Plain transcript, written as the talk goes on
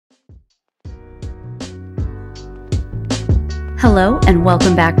Hello, and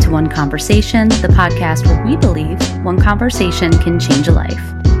welcome back to One Conversation, the podcast where we believe one conversation can change a life.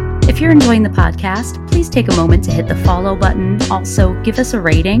 If you're enjoying the podcast, please take a moment to hit the follow button. Also, give us a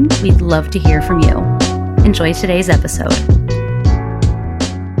rating. We'd love to hear from you. Enjoy today's episode.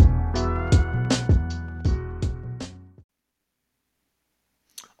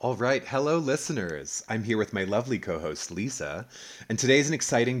 All right. Hello, listeners. I'm here with my lovely co-host, Lisa, and today is an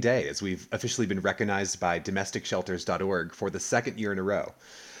exciting day as we've officially been recognized by DomesticShelters.org for the second year in a row.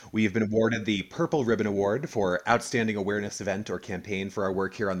 We have been awarded the Purple Ribbon Award for Outstanding Awareness Event or Campaign for our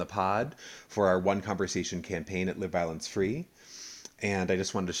work here on the pod, for our One Conversation campaign at Live Violence Free, and I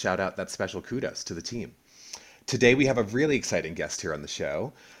just wanted to shout out that special kudos to the team. Today we have a really exciting guest here on the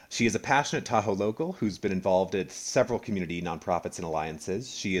show. She is a passionate Tahoe local who's been involved at several community nonprofits and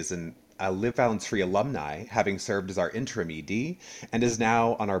alliances. She is a Live Violence Free alumni, having served as our interim ED, and is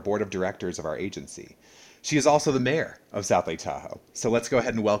now on our board of directors of our agency. She is also the mayor of South Lake Tahoe. So let's go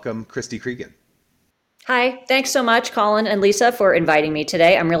ahead and welcome Cristi Creegan. Hi, thanks so much, Colin and Lisa, for inviting me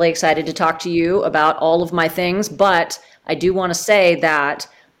today. I'm really excited to talk to you about all of my things, but I do want to say that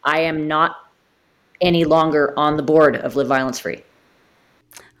I am not any longer on the board of Live Violence Free.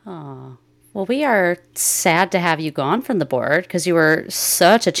 Oh, well, we are sad to have you gone from the board because you were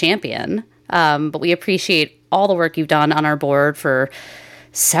such a champion. But we appreciate all the work you've done on our board for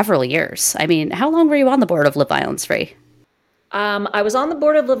several years. I mean, how long were you on the board of Live Violence Free? I was on the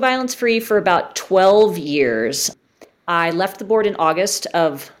board of Live Violence Free for about 12 years. I left the board in August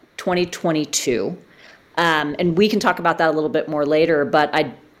of 2022. And we can talk about that a little bit more later, but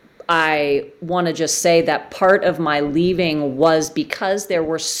I want to just say that part of my leaving was because there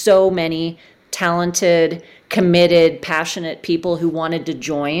were so many talented, committed, passionate people who wanted to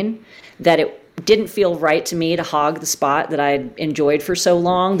join that it didn't feel right to me to hog the spot that I'd enjoyed for so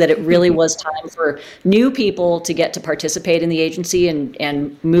long, that it really was time for new people to get to participate in the agency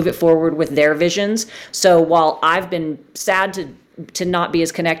and move it forward with their visions. So while I've been sad to not be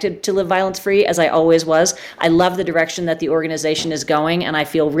as connected to Live Violence Free as I always was, I love the direction that the organization is going, and I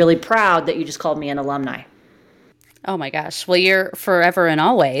feel really proud that you just called me an alumni. Oh my gosh. Well, you're forever and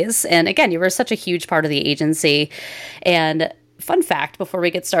always. And again, you were such a huge part of the agency. And fun fact, before we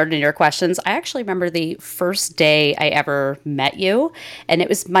get started in your questions, I actually remember the first day I ever met you, and it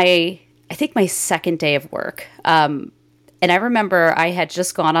was I think my second day of work. And I remember I had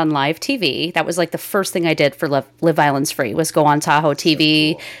just gone on live TV. That was like the first thing I did for Live Violence Free was go on Tahoe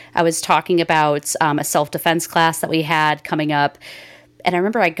TV. So cool. I was talking about a self-defense class that we had coming up. And I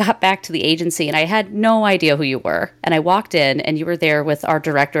remember I got back to the agency and I had no idea who you were. And I walked in and you were there with our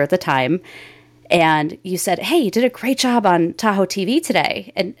director at the time. And you said, "Hey, you did a great job on Tahoe TV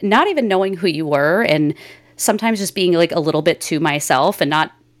today." And not even knowing who you were, and sometimes just being like a little bit to myself and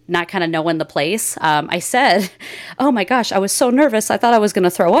not kind of knowing the place. I said, "Oh my gosh, I was so nervous. I thought I was going to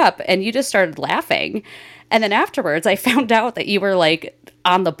throw up." And you just started laughing. And then afterwards, I found out that you were like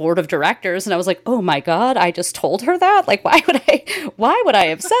on the board of directors. And I was like, "Oh my God, I just told her that? Like, why would I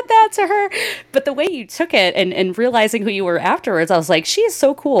have said that to her?" But the way you took it and realizing who you were afterwards, I was like, she is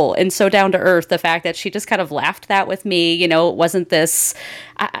so cool and so down to earth. The fact that she just kind of laughed that with me, it wasn't this,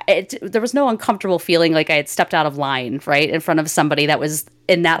 there was no uncomfortable feeling like I had stepped out of line, right, in front of somebody that was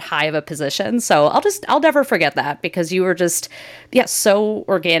in that high of a position. So I'll never forget that because you were just, so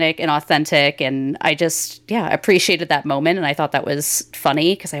organic and authentic. And I just, appreciated that moment. And I thought that was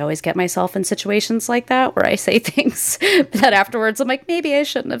funny because I always get myself in situations like that where I say things that afterwards I'm like, maybe I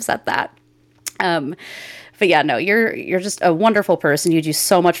shouldn't have said that. But yeah, no, you're just a wonderful person. You do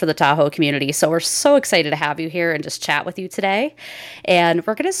so much for the Tahoe community. So we're so excited to have you here and just chat with you today. And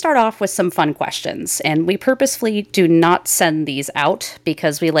we're going to start off with some fun questions. And we purposefully do not send these out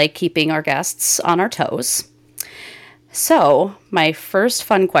because we like keeping our guests on our toes. So my first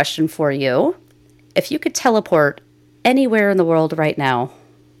fun question for you, if you could teleport anywhere in the world right now,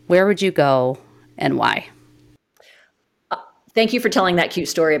 where would you go and why? Thank you for telling that cute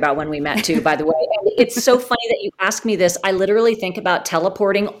story about when we met too, by the way. And it's so funny that you ask me this. I literally think about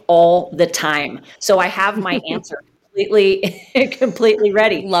teleporting all the time. So I have my answer completely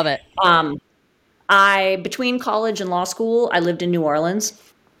ready. Love it. Between college and law school, I lived in New Orleans,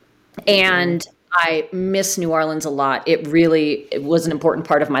 and I miss New Orleans a lot. It was an important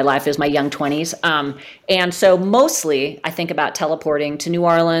part of my life as my young 20s. And so mostly I think about teleporting to New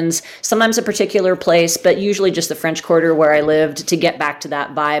Orleans, sometimes a particular place, but usually just the French Quarter where I lived, to get back to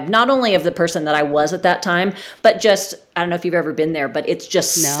that vibe, not only of the person that I was at that time, but just, I don't know if you've ever been there, but it's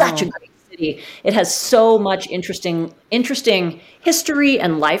just such a great city. It has so much interesting history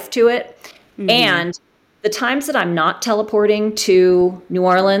and life to it. Mm-hmm. And The times that I'm not teleporting to New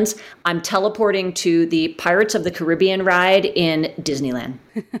Orleans, I'm teleporting to the Pirates of the Caribbean ride in Disneyland.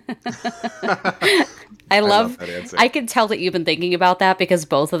 I love love, that answer. I can tell that you've been thinking about that because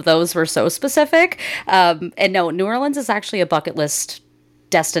both of those were so specific. And no, New Orleans is actually a bucket list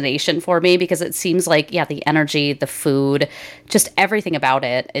destination for me because it seems like, yeah, the energy, the food, just everything about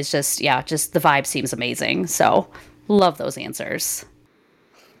it is just, yeah, just the vibe seems amazing. So love those answers.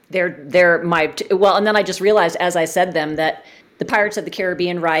 They're my, well, and then I just realized as I said them that the Pirates of the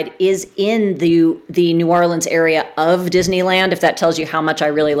Caribbean ride is in the New Orleans area of Disneyland, if that tells you how much I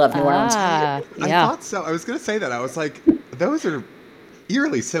really love New Orleans. Ah, I yeah. thought so. I was going to say that. I was like, those are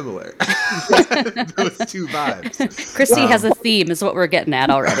eerily similar. Those two vibes. Christy has a theme, is what we're getting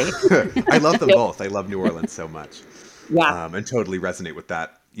at already. I love them both. I love New Orleans so much. Yeah. And totally resonate with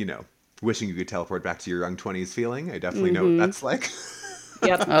that, wishing you could teleport back to your young 20s feeling. I definitely know what that's like.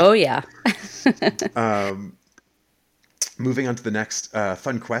 Yep. Oh, yeah. Moving on to the next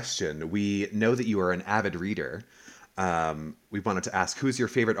fun question. We know that you are an avid reader. We wanted to ask, who's your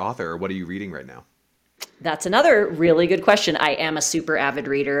favorite author or what are you reading right now? That's another really good question. I am a super avid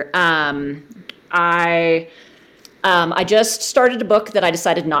reader. I just started a book that I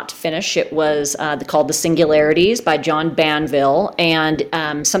decided not to finish. It was called The Singularities by John Banville. And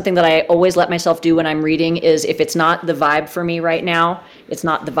something that I always let myself do when I'm reading is if it's not the vibe for me right now, it's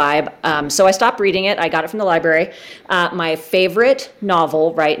not the vibe. So I stopped reading it. I got it from the library. My favorite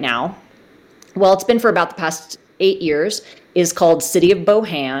novel right now, well, it's been for about the past 8 years, is called City of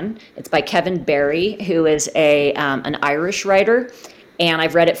Bohan. It's by Kevin Barry, who is an Irish writer. And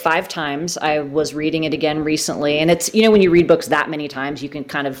I've read it 5 times. I was reading it again recently. And it's, when you read books that many times, you can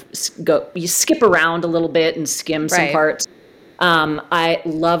kind of you skip around a little bit and skim some parts. I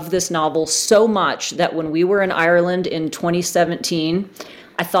love this novel so much that when we were in Ireland in 2017,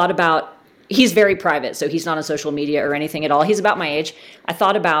 I thought about, he's very private, so he's not on social media or anything at all. He's about my age. I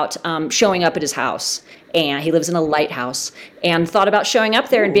thought about showing up at his house, and he lives in a lighthouse, and thought about showing up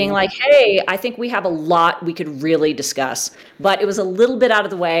there and being like, hey, I think we have a lot we could really discuss. But it was a little bit out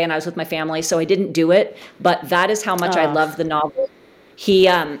of the way, and I was with my family, so I didn't do it. But that is how much I love the novel.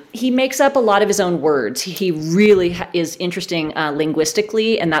 He makes up a lot of his own words. He really is interesting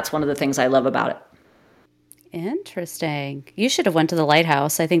linguistically, and that's one of the things I love about it. Interesting. You should have went to the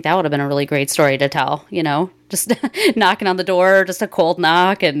lighthouse. I think that would have been a really great story to tell, just knocking on the door, just a cold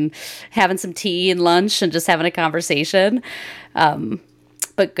knock and having some tea and lunch and just having a conversation.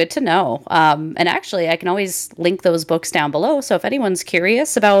 But good to know. And actually, I can always link those books down below. So if anyone's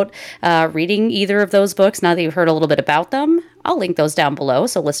curious about reading either of those books, now that you've heard a little bit about them, I'll link those down below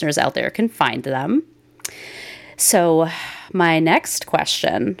so listeners out there can find them. So my next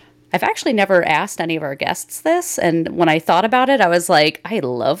question, I've actually never asked any of our guests this, and when I thought about it, I was like, I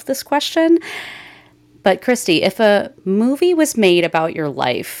love this question. But Cristi, if a movie was made about your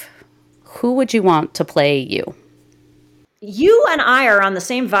life, who would you want to play you? You and I are on the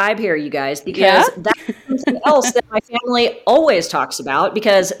same vibe here, you guys, because that's something else that my family always talks about.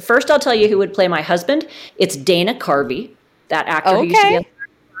 Because first I'll tell you who would play my husband. It's Dana Carvey, that actor who used to be on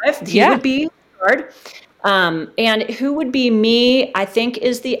 5. He would be hard. And who would be me, I think,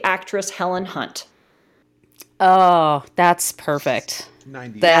 is the actress Helen Hunt. Oh, that's perfect.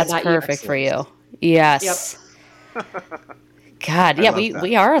 That's perfect for you. Yes. Yep. God, yeah,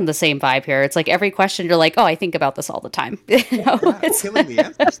 we are on the same vibe here. It's like every question you're like, oh, I think about this all the time. It's killing the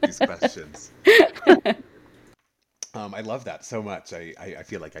answers to these questions. I love that so much. I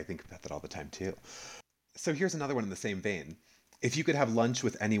feel like I think about that all the time too. So here's another one in the same vein. If you could have lunch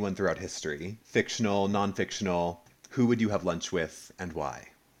with anyone throughout history, fictional, non-fictional, who would you have lunch with and why?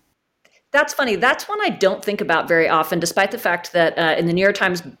 That's funny. That's one I don't think about very often, despite the fact that in the New York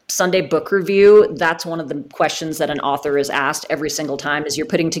Times Sunday Book Review, that's one of the questions that an author is asked every single time is you're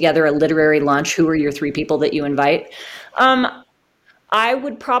putting together a literary lunch. Who are your 3 people that you invite? I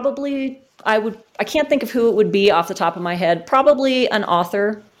can't think of who it would be off the top of my head. Probably an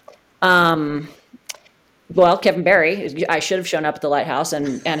author. Well, Kevin Barry, I should have shown up at the lighthouse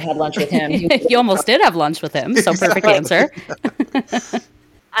and had lunch with him. You almost did have lunch with him, so perfect answer.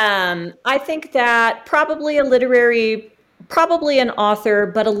 I think that probably an author,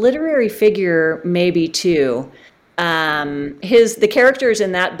 but a literary figure maybe too. The characters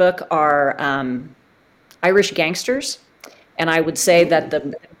in that book are Irish gangsters, and I would say that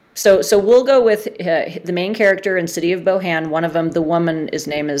so we'll go with the main character in City of Bohan. One of them, the woman, his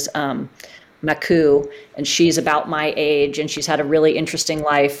name is Maku, and she's about my age, and she's had a really interesting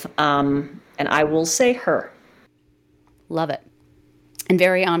life, and I will say her. Love it. And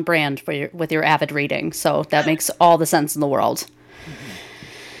very on brand with your avid reading, so that makes all the sense in the world.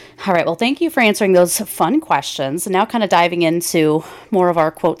 All right. Well, thank you for answering those fun questions. And now, kind of diving into more of our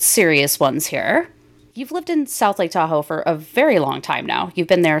quote serious ones here. You've lived in South Lake Tahoe for a very long time now. You've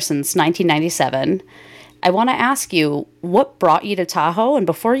been there since 1997. I want to ask you what brought you to Tahoe. And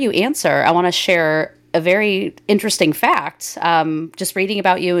before you answer, I want to share a very interesting fact. Just reading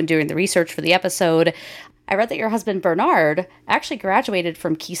about you and doing the research for the episode, I read that your husband Bernard actually graduated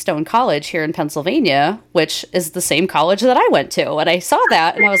from Keystone College here in Pennsylvania, which is the same college that I went to. And I saw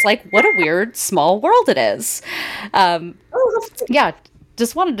that and I was like, what a weird small world it is. Yeah,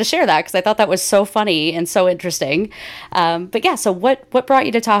 just wanted to share that because I thought that was so funny and so interesting. But yeah, so what brought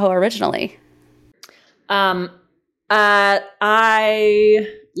you to Tahoe originally? Um, I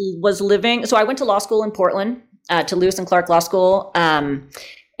was living, so I went to law school in Portland, to Lewis and Clark Law School.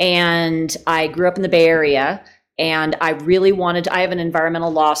 And I grew up in the Bay Area, and I really wanted to, I have an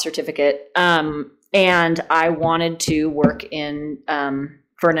environmental law certificate. And I wanted to work in,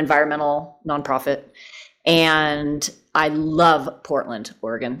 for an environmental nonprofit. And I love Portland,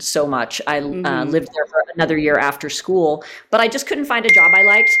 Oregon so much. I lived there for another year after school, but I just couldn't find a job I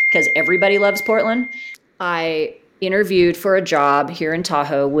liked because everybody loves Portland. I interviewed for a job here in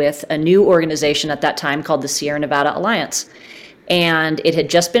Tahoe with a new organization at that time called the Sierra Nevada Alliance. And it had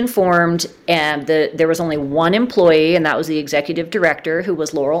just been formed, and there was only one employee, and that was the executive director, who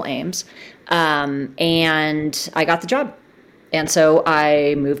was Laurel Ames. And I got the job. And so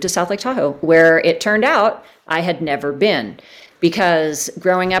I moved to South Lake Tahoe, where it turned out I had never been. Because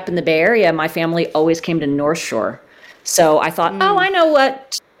growing up in the Bay Area, my family always came to North Shore. So I thought, oh, I know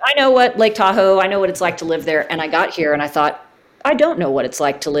what Lake Tahoe, I know what it's like to live there. And I got here and I thought, I don't know what it's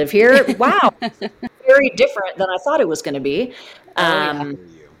like to live here. Wow. Very different than I thought it was going to be.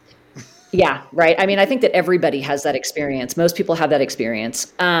 Yeah, right. I mean, I think that everybody has that experience. Most people have that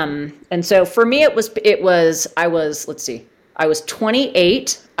experience. And so for me, let's see, I was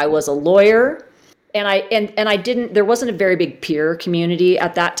 28. I was a lawyer, and I didn't, there wasn't a very big peer community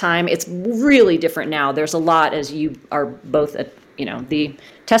at that time. It's really different now. There's a lot, as you are both, the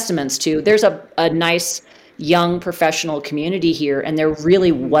testaments to, there's a nice young professional community here, and there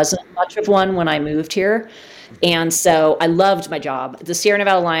really wasn't much of one when I moved here. And so I loved my job. The Sierra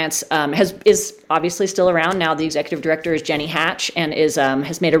Nevada Alliance is obviously still around now. The executive director is Jenny Hatch, and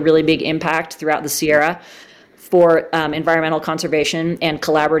has made a really big impact throughout the Sierra for environmental conservation and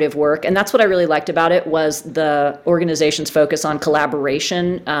collaborative work. And that's what I really liked about it, was the organization's focus on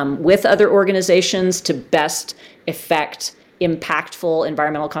collaboration with other organizations to best effect impactful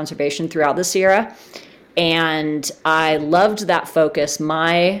environmental conservation throughout the Sierra. And I loved that focus.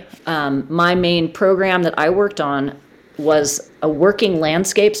 My main program that I worked on was a working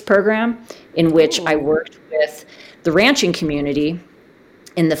landscapes program in which I worked with the ranching community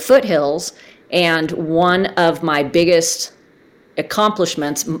in the foothills. And one of my biggest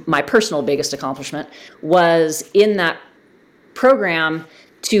accomplishments, my personal biggest accomplishment, was in that program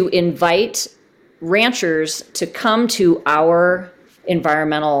to invite ranchers to come to our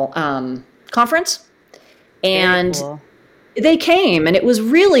environmental conference. And cool. They came, and it was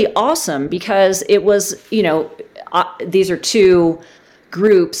really awesome because it was, these are two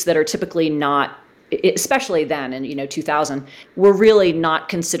groups that are typically not, especially then in 2000, were really not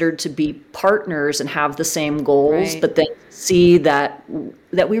considered to be partners and have the same goals, right. But then see that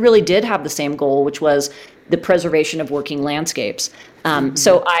we really did have the same goal, which was the preservation of working landscapes.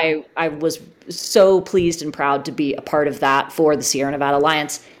 So I was so pleased and proud to be a part of that for the Sierra Nevada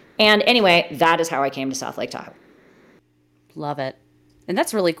Alliance. And anyway, that is how I came to South Lake Tahoe. Love it. And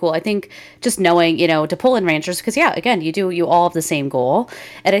that's really cool. I think just knowing, to pull in ranchers, because again, you all have the same goal.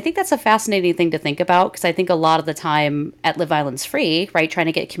 And I think that's a fascinating thing to think about, because I think a lot of the time at Live Violence Free, right, trying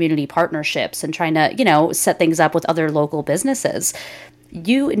to get community partnerships and trying to, set things up with other local businesses,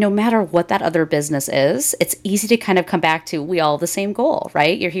 no matter what that other business is, it's easy to kind of come back to, we all have the same goal,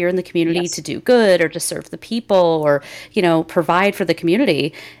 right? You're here in the community to do good or to serve the people or, provide for the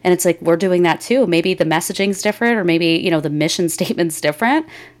community. And it's like, we're doing that too. Maybe the messaging's different, or maybe, the mission statement's different,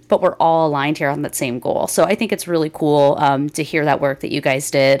 but we're all aligned here on that same goal. So I think it's really cool to hear that work that you guys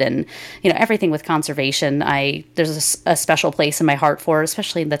did. And, everything with conservation, there's a special place in my heart for,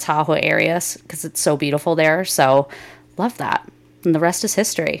 especially in the Tahoe area, because it's so beautiful there. So love that. And the rest is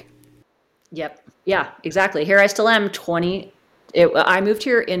history. Yep. Yeah, exactly. Here I still am, I moved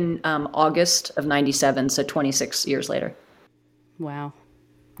here in August of 97, so 26 years later. Wow.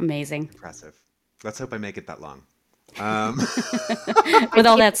 Amazing. Impressive. Let's hope I make it that long. Um, With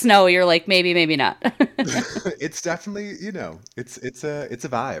all that snow, you're like, maybe, maybe not. it's definitely, it's a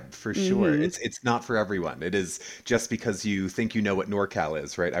vibe for sure. Hmm. It's not for everyone. It is just because you think you know what NorCal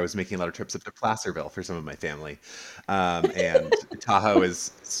is, right? I was making a lot of trips up to Placerville for some of my family, and Tahoe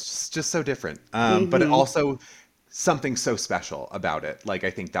is just so different. But it Hmm. also something so special about it. Like I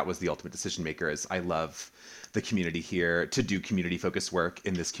think that was the ultimate decision maker. Is I love the community here. To do community focused work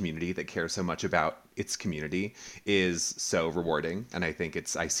in this community that cares so much about its community is so rewarding, and I think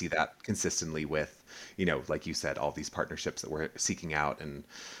I see that consistently with, like you said, all these partnerships that we're seeking out, and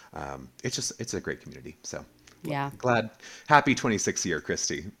it's a great community. So Yeah. glad, happy 26th year,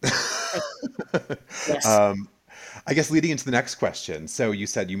 Christy. Yes. I guess leading into the next question. So you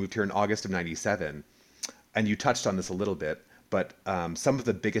said you moved here in August of '97, and you touched on this a little bit, but some of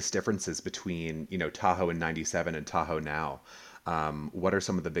the biggest differences between, Tahoe in '97 and Tahoe now. What are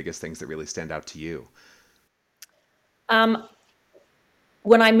some of the biggest things that really stand out to you? Um,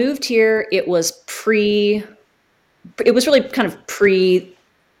 when I moved here, it was really kind of pre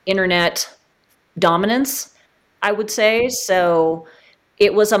internet dominance, I would say. So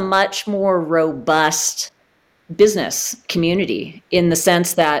it was a much more robust business community in the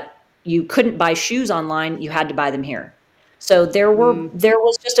sense that you couldn't buy shoes online, you had to buy them here. So Mm. there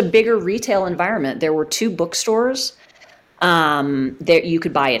was just a bigger retail environment. There were two bookstores. There you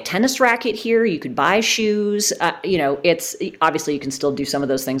could buy a tennis racket here. You could buy shoes. It's obviously you can still do some of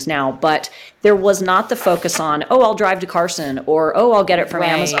those things now, but there was not the focus on, oh, I'll drive to Carson, or oh, I'll get it from Right.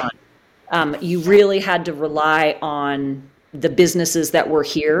 Amazon. You really had to rely on the businesses that were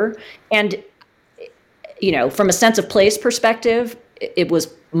here, and from a sense of place perspective, it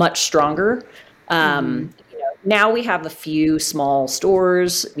was much stronger. Hmm. Now we have a few small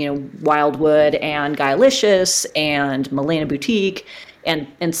stores, Wildwood and Guylicious and Milena Boutique, and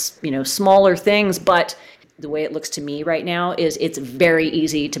smaller things. But the way it looks to me right now is it's very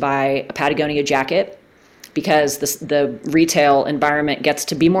easy to buy a Patagonia jacket because the retail environment gets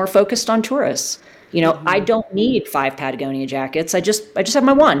to be more focused on tourists. I Hmm. don't need five Patagonia jackets. I just have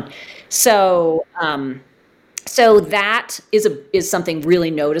my one. So that is something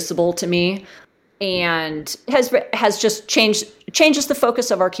really noticeable to me, and has just changes the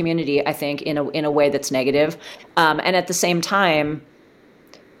focus of our community, I think, in a way that's negative. And at the same time,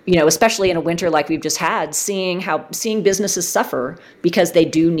 especially in a winter like we've just had, seeing businesses suffer because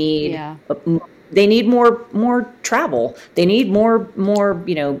Yeah. they need more travel, they need more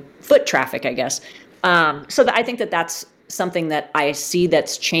foot traffic, I guess. I think that that's something that I see that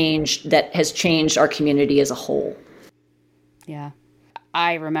has changed our community as a whole. Yeah.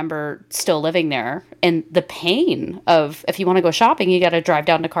 I remember still living there and the pain of if you want to go shopping, you got to drive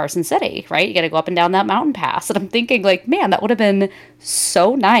down to Carson City, right? You got to go up and down that mountain pass. And I'm thinking, like, man, that would have been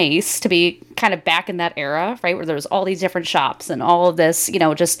so nice to be kind of back in that era, right? Where there's all these different shops and all of this,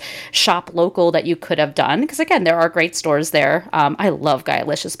 just shop local that you could have done. Because again, there are great stores there. I love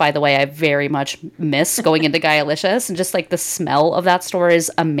Guylicious, by the way. I very much miss going into Guylicious, and just like the smell of that store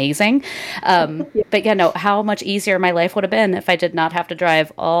is amazing. But yeah, no, how much easier my life would have been if I did not have to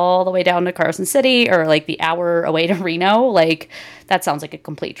drive all the way down to Carson City or like the hour away to Reno. Like, that sounds like a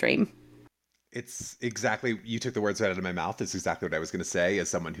complete dream. It's exactly, you took the words right out of my mouth. It's exactly what I was going to say as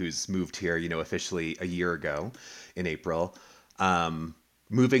someone who's moved here, officially a year ago in April. Um,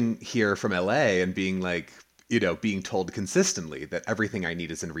 Moving here from LA and being like, being told consistently that everything I need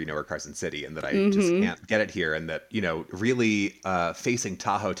is in Reno or Carson City and that I just Mm-hmm. can't get it here, and that, really facing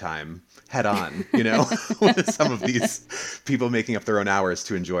Tahoe time head on, with some of these people making up their own hours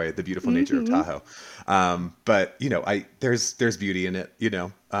to enjoy the beautiful nature of Mm-hmm. Tahoe. But there's beauty in it,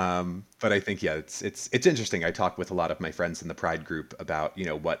 but I think, yeah, it's interesting. I talk with a lot of my friends in the Pride group about,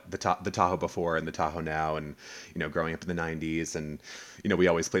 what the Tahoe before and the Tahoe now, and growing up in the '90s, and we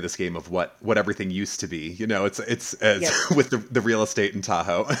always play this game of what everything used to be. It's as Yep. with the real estate in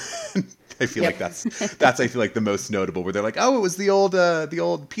Tahoe. I feel like Yep. that's I feel like the most notable, where they're like, oh, it was the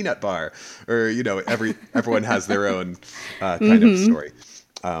old peanut bar, or everyone has their own kind of Mm-hmm. story.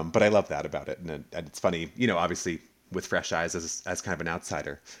 But I love that about it, and it's funny, obviously with fresh eyes as kind of an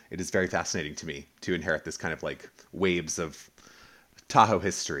outsider, it is very fascinating to me to inherit this kind of like waves of Tahoe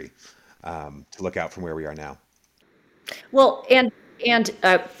history, to look out from where we are now. Well, and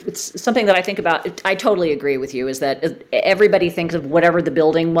it's something that I think about. I totally agree with you. Is that everybody thinks of whatever the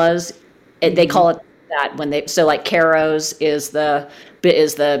building was, they Mm-hmm. call it that when they so like Caro's is the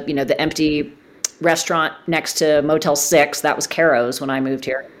the empty restaurant next to Motel 6. That was Caro's when I moved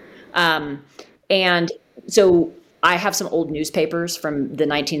here. Um, and so I have some old newspapers from the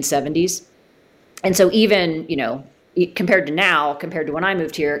 1970s. And so even, compared to now, compared to when I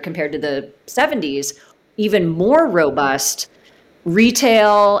moved here, compared to the 70s, even more robust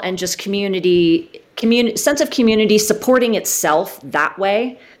retail and just community sense of community supporting itself that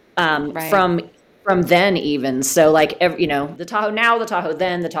way, Right. from then even. So like the Tahoe now, the Tahoe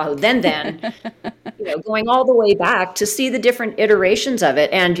then, the Tahoe then, going all the way back to see the different iterations of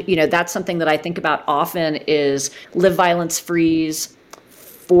it. And that's something that I think about often is Live Violence Free's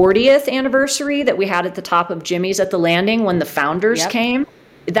 40th anniversary that we had at the top of Jimmy's at the Landing when the founders Yep. came.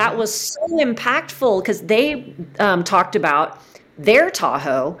 That was so impactful because they talked about their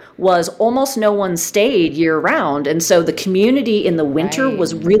Tahoe was almost no one stayed year round. And so the community in the winter Right.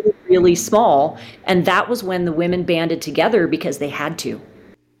 was really, really small. And that was when the women banded together because they had to.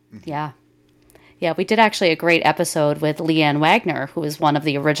 Yeah. Yeah, we did actually a great episode with Leanne Wagner, who is one of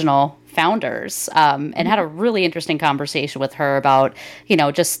the original founders, and had a really interesting conversation with her about,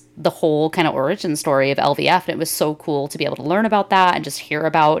 just the whole kind of origin story of LVF. And it was so cool to be able to learn about that and just hear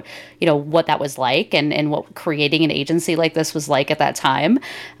about, what that was like and what creating an agency like this was like at that time.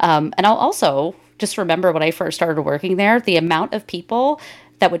 And I'll also just remember when I first started working there, the amount of people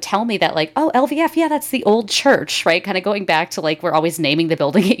that would tell me that like, oh, LVF, yeah, that's the old church, right? Kind of going back to like, we're always naming the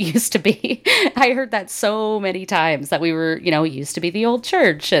building it used to be. I heard that so many times that we were, it used to be the old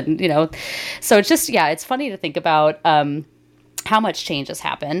church. And, so it's just, yeah, it's funny to think about how much change has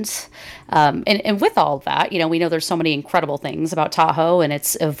happened. And with all of that, we know there's so many incredible things about Tahoe and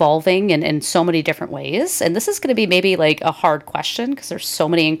it's evolving in so many different ways. And this is going to be maybe like a hard question because there's so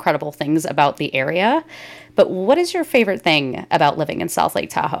many incredible things about the area. But what is your favorite thing about living in South Lake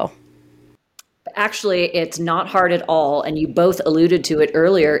Tahoe? Actually, it's not hard at all. And you both alluded to it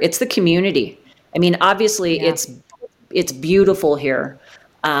earlier. It's the community. I mean, obviously, Yeah. it's beautiful here.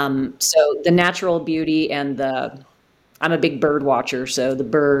 So the natural beauty and I'm a big bird watcher, so the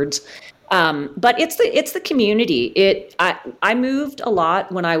birds. But it's the community. I moved a lot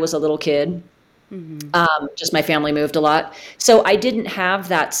when I was a little kid. Just my family moved a lot. So I didn't have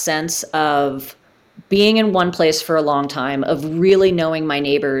that sense of being in one place for a long time, of really knowing my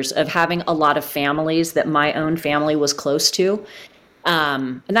neighbors, of having a lot of families that my own family was close to.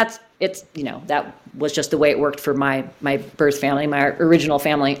 And that was just the way it worked for my birth family, my original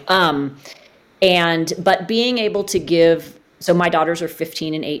family. But being able to give, so my daughters are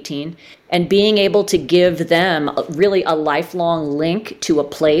 15 and 18, and being able to give them really a lifelong link to a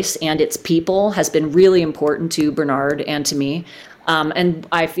place and its people has been really important to Bernard and to me. And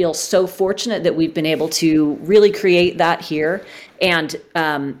I feel so fortunate that we've been able to really create that here. And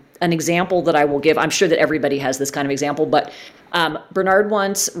an example that I will give, I'm sure that everybody has this kind of example, but Bernard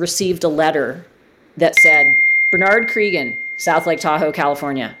once received a letter that said, Bernard Creegan, South Lake Tahoe,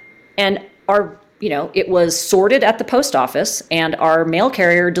 California. And it was sorted at the post office and our mail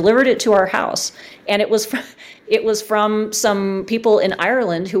carrier delivered it to our house. And it was from some people in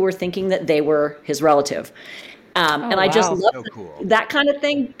Ireland who were thinking that they were his relative. And I just Wow. love So cool. that kind of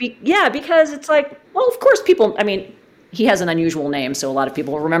thing. Because it's like, well, of course people, I mean, he has an unusual name, so a lot of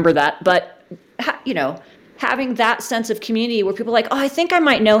people will remember that. But, having that sense of community where people are like, oh, I think I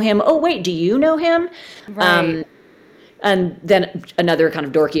might know him. Oh, wait, do you know him? Right. And then another kind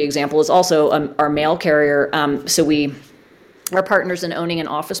of dorky example is also our mail carrier. So we are partners in owning an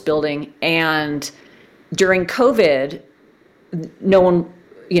office building. And during COVID, no one,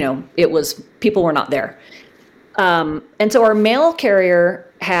 people were not there. And so our mail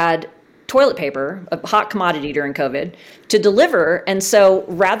carrier had toilet paper, a hot commodity during COVID, to deliver. And so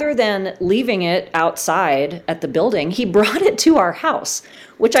rather than leaving it outside at the building, he brought it to our house,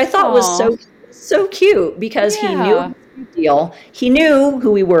 which I thought was Aw. so cute because he knew Yeah. the deal. He knew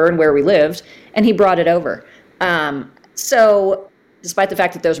who we were and where we lived, and he brought it over. So despite the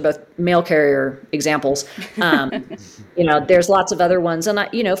fact that those are both mail carrier examples, there's lots of other ones.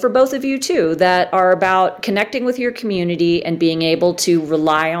 And, for both of you too, that are about connecting with your community and being able to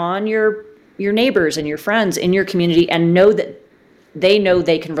rely on your neighbors and your friends in your community and know that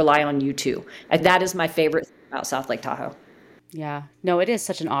they can rely on you too. And that is my favorite thing about South Lake Tahoe. Yeah. No, it is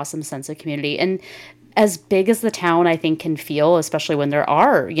such an awesome sense of community. And as big as the town, I think, can feel, especially when there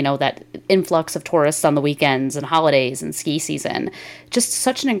are, that influx of tourists on the weekends and holidays and ski season, just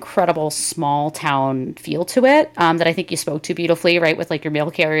such an incredible small town feel to it that I think you spoke to beautifully, right? With like your mail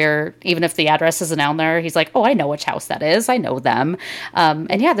carrier, even if the address isn't on there, he's like, oh, I know which house that is. I know them.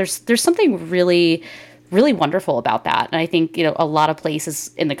 And yeah, there's something really wonderful about that. And I think, a lot of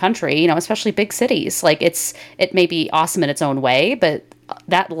places in the country, especially big cities, like it may be awesome in its own way, but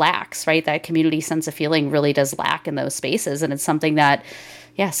that lacks, right? That community sense of feeling really does lack in those spaces. And it's something that,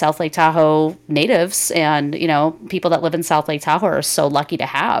 South Lake Tahoe natives and, people that live in South Lake Tahoe are so lucky to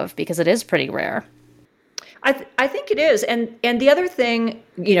have because it is pretty rare. I think it is. And the other thing,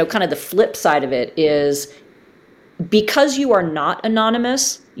 kind of the flip side of it is because you are not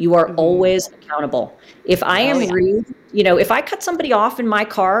anonymous, you are always accountable. If I Oh am yeah. rude, if I cut somebody off in my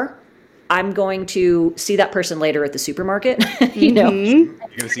car, I'm going to see that person later at the supermarket. Mm-hmm. You're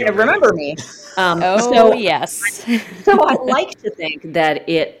gonna see Going how to red it remember is. me. Oh So yes. so I like to think that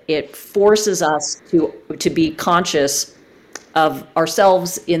it forces us to be conscious of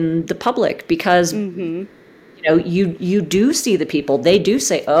ourselves in the public because Mm-hmm. you do see the people. They do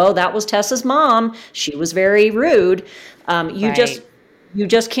say, "Oh, that was Tessa's mom. She was very rude." You just Right. you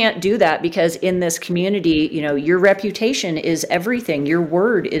just can't do that because in this community, your reputation is everything. Your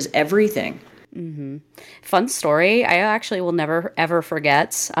word is everything. Fun story. I actually will never ever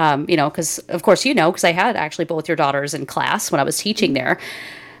forget. Because of course because I had actually both your daughters in class when I was teaching there.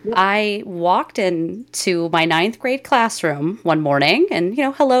 I walked into my ninth grade classroom one morning and,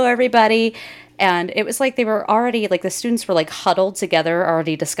 hello, everybody. And it was like they were already, like, the students were like huddled together,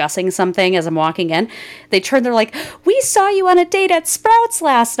 already discussing something as I'm walking in. They turned, they're like, we saw you on a date at Sprouts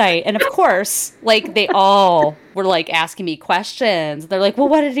last night. And of course, like, they all were like asking me questions. They're like, well,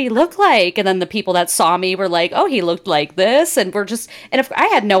 what did he look like? And then the people that saw me were like, oh, he looked like this. And and if I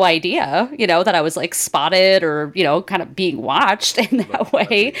had no idea, that I was like spotted or, kind of being watched in that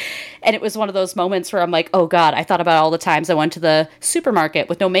way. And it was one of those moments where I'm like, oh God, I thought about all the times I went to the supermarket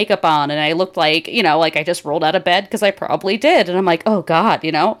with no makeup on and I looked like, like I just rolled out of bed because I probably did. And I'm like, oh God,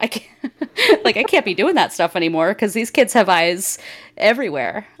 I can't, like, I can't be doing that stuff anymore because these kids have eyes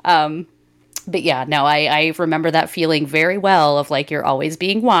everywhere. But yeah, no, I remember that feeling very well of like you're always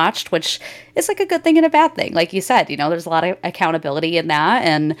being watched, which is like a good thing and a bad thing. Like you said, there's a lot of accountability in that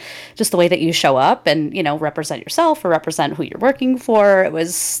and just the way that you show up and, represent yourself or represent who you're working for. It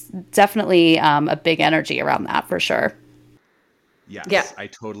was definitely a big energy around that for sure. Yeah. Yes, I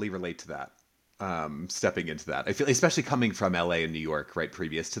totally relate to that. Stepping into that, I feel, especially coming from LA and New York, right,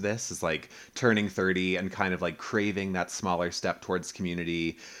 previous to this, is like turning 30 and kind of like craving that smaller step towards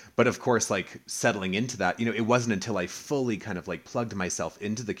community. But of course, like settling into that, it wasn't until I fully kind of like plugged myself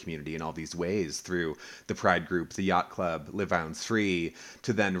into the community in all these ways through the Pride group, the Yacht Club, Live Violence Free,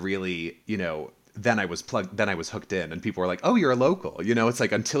 to then really, then I was hooked in and people were like, oh, you're a local. It's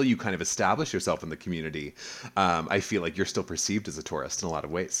like until you kind of establish yourself in the community, I feel like you're still perceived as a tourist in a lot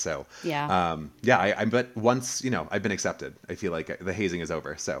of ways. So, Yeah. but once, I've been accepted, I feel like the hazing is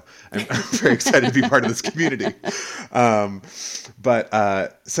over. So I'm very excited to be part of this community.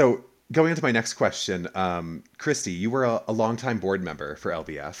 So going into my next question, Cristi, you were a longtime board member for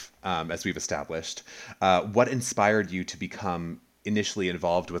LVF, as we've established. What inspired you to become initially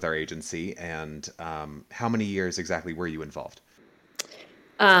involved with our agency, and how many years exactly were you involved?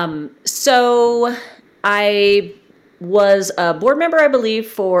 So I was a board member, I believe,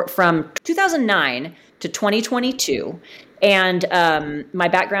 from 2009 to 2022, and my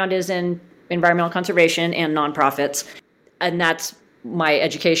background is in environmental conservation and nonprofits, and that's my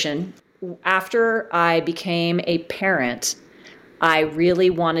education. After I became a parent, I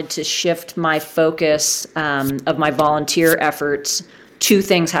really wanted to shift my focus of my volunteer efforts to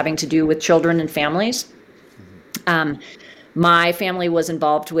things having to do with children and families. My family was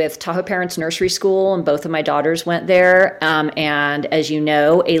involved with Tahoe Parents Nursery School, and both of my daughters went there. And as you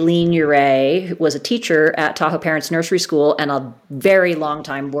know, Aileen Uray was a teacher at Tahoe Parents Nursery School and a very long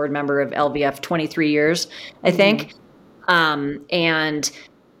time board member of LVF, 23 years, I think. And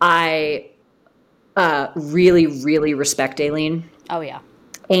I really, really respect Aileen. Oh yeah.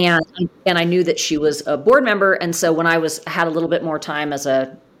 And I knew that she was a board member. And so when I had a little bit more time as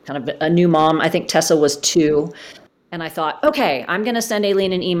a kind of a new mom, I think Tessa was 2. And I thought, okay, I'm going to send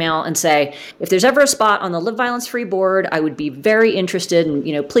Aileen an email and say, if there's ever a spot on the Live Violence Free board, I would be very interested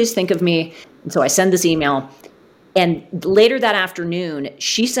and, please think of me. And so I send this email. And later that afternoon,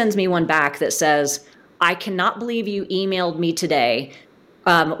 she sends me one back that says, I cannot believe you emailed me today.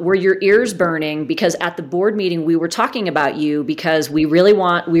 Were your ears burning? Because at the board meeting, we were talking about you because we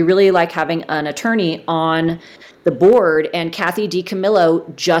really like having an attorney on the board. And Kathy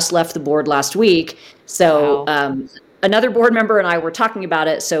DiCamillo just left the board last week. So Wow. another board member and I were talking about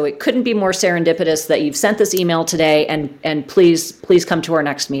it. So it couldn't be more serendipitous that you've sent this email today and please come to our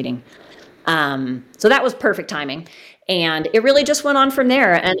next meeting. So that was perfect timing. And it really just went on from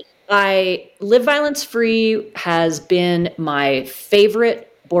there. And Live Violence Free has been my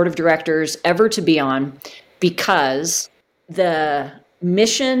favorite board of directors ever to be on because the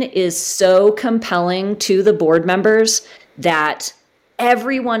mission is so compelling to the board members that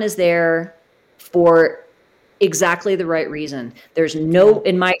everyone is there for exactly the right reason. Yeah.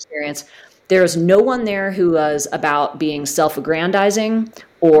 In my experience, there's no one there who is about being self-aggrandizing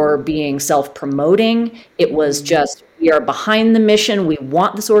or being self-promoting. It was just, we are behind the mission. We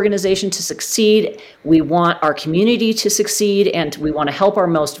want this organization to succeed. We want our community to succeed, and we want to help our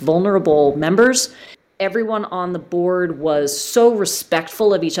most vulnerable members. Everyone on the board was so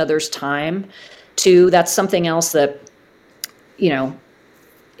respectful of each other's time, too. That's something else that, you know,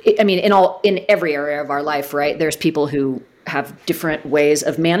 I mean, in every area of our life, right? There's people who have different ways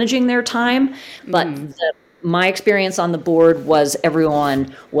of managing their time, but my experience on the board was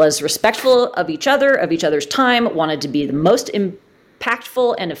everyone was respectful of each other, of each other's time, wanted to be the most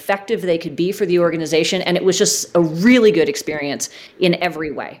impactful and effective they could be for the organization, and it was just a really good experience in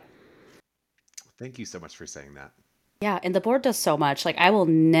every way. Thank you so much for saying that. Yeah, and the board does so much. Like, I will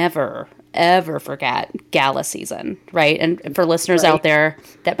never, ever forget gala season, right? And for listeners Right. out there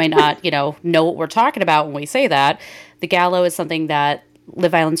that might not, know what we're talking about when we say that, the gala is something that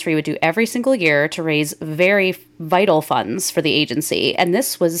Live Violence Free would do every single year to raise very vital funds for the agency. And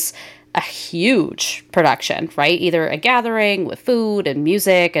this was a huge production, right? Either a gathering with food and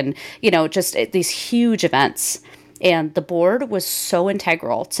music and, just these huge events. And the board was so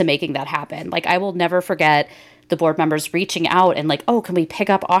integral to making that happen. Like, I will never forget the board members reaching out and like, oh, can we pick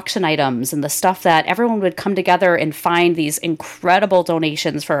up auction items and the stuff that everyone would come together and find these incredible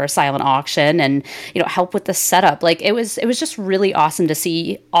donations for our silent auction and, help with the setup. Like, it was just really awesome to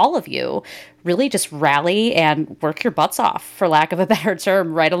see all of you really just rally and work your butts off, for lack of a better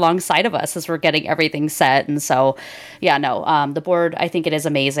term, right alongside of us as we're getting everything set. And so, yeah, no, the board, I think it is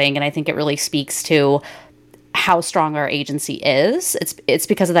amazing. And I think it really speaks to how strong our agency is. It's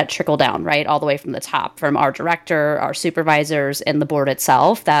because of that trickle down, right? All the way from the top, from our director, our supervisors, and the board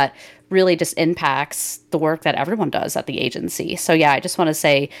itself, that really just impacts the work that everyone does at the agency. So yeah, I just want to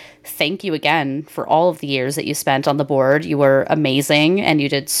say thank you again for all of the years that you spent on the board. You were amazing and you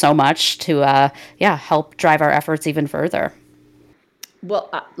did so much to help drive our efforts even further. Well,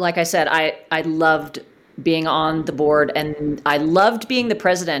 like I said, I loved being on the board, and I loved being the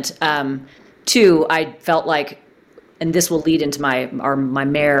president. Too, I felt like, and this will lead into my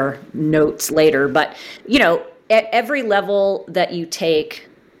mayor notes later, but at every level that you take,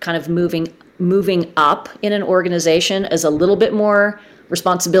 kind of moving up in an organization is a little bit more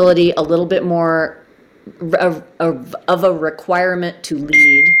responsibility, a little bit more of a requirement to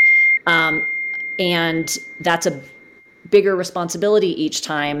lead, and that's a bigger responsibility each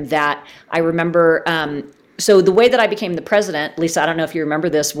time. That I remember. So the way that I became the president, Lisa, I don't know if you remember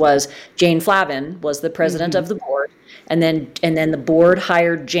this, was Jane Flavin was the president of the board, and then the board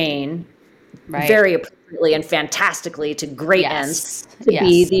hired Jane Right. very appropriately and fantastically, to great ends, Yes. to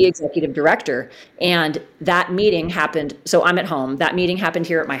be Yes. the executive director. And that meeting happened. So I'm at home. That meeting happened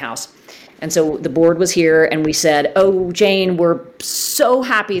here at my house. And so the board was here, and we said, "Oh, Jane, we're so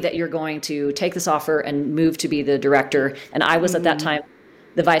happy that you're going to take this offer and move to be the director." And I was at that time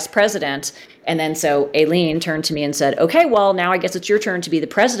the vice president. And then so Aileen turned to me and said, "Okay, well, now I guess it's your turn to be the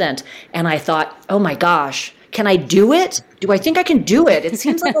president." And I thought, oh my gosh, can I do it? Do I think I can do it? It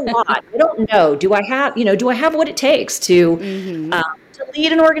seems like a lot. I don't know. Do I have what it takes to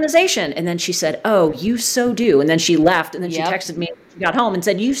lead an organization? And then she said, "Oh, you so do." And then she left, and then she Yep. texted me when she got home and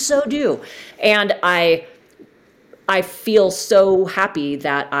said, "You so do." And I feel so happy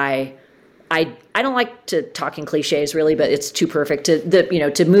that I don't like to talk in cliches really, but it's too perfect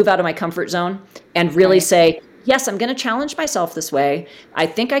to move out of my comfort zone and really Right. say, yes, I'm going to challenge myself this way. I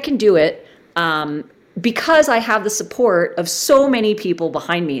think I can do it, because I have the support of so many people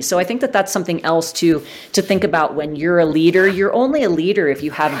behind me. So I think that that's something else to think about when you're a leader. You're only a leader if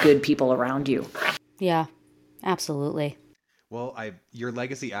you have good people around you. Yeah, absolutely. Well, your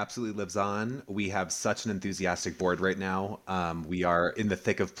legacy absolutely lives on. We have such an enthusiastic board right now. We are in the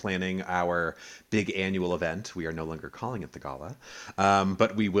thick of planning our big annual event. We are no longer calling it the gala,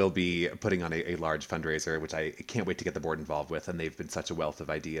 but we will be putting on a large fundraiser, which I can't wait to get the board involved with. And they've been such a wealth of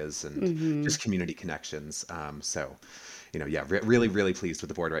ideas and just community connections. Really, really pleased with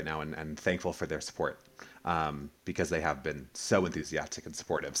the board right now, and thankful for their support. Because they have been so enthusiastic and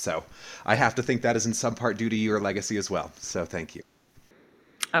supportive. So I have to think that is in some part due to your legacy as well. So thank you.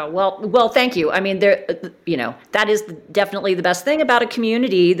 Oh, well, thank you. I mean, that is definitely the best thing about a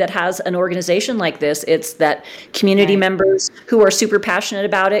community that has an organization like this. It's that community Right. members who are super passionate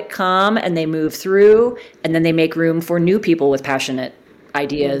about it come and they move through, and then they make room for new people with passionate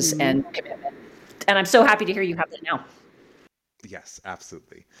ideas and commitment. And I'm so happy to hear you have that now. Yes,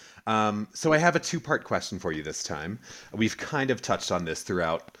 absolutely. So I have a two-part question for you this time. We've kind of touched on this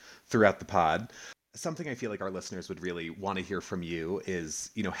throughout the pod. Something I feel like our listeners would really want to hear from you is,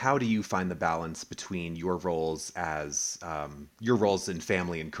 how do you find the balance between your roles as your roles in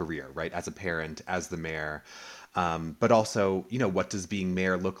family and career, right? As a parent, as the mayor, But also, what does being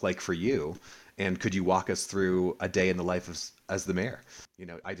mayor look like for you? And could you walk us through a day in the life as the mayor?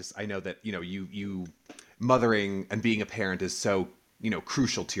 I know that, you mothering and being a parent is so,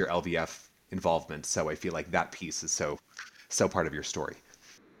 crucial to your LVF involvement. So I feel like that piece is so part of your story.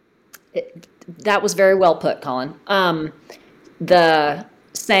 That was very well put, Colin. The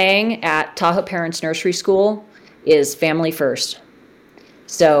saying at Tahoe Parents Nursery School is family first.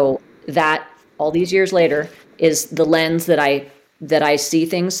 So that all these years later is the lens that I see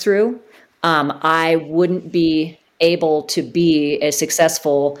things through. I wouldn't be able to be a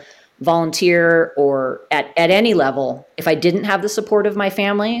successful volunteer or at any level if I didn't have the support of my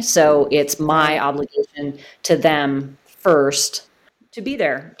family. So it's my obligation to them first to be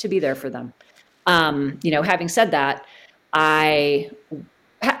there for them. Having said that, I'd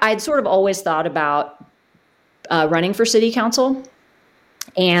sort of always thought about running for city council,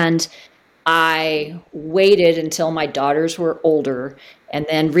 and I waited until my daughters were older. And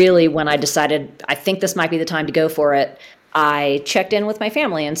then really when I decided, I think this might be the time to go for it, I checked in with my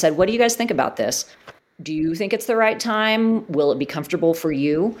family and said, what do you guys think about this? Do you think it's the right time? Will it be comfortable for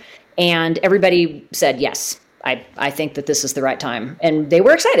you? And everybody said, yes, I think that this is the right time. And they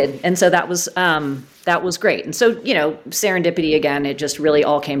were excited. And so that was great. And so, serendipity again, it just really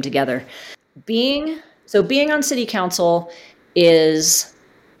all came together. Being on city council is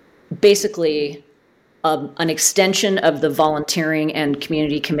basically an extension of the volunteering and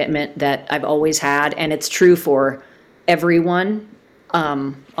community commitment that I've always had. And it's true for everyone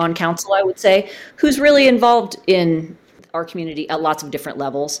on council, I would say, who's really involved in our community at lots of different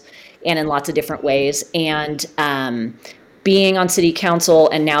levels and in lots of different ways. And being on city council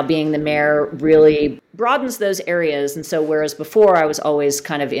and now being the mayor really broadens those areas. And so whereas before I was always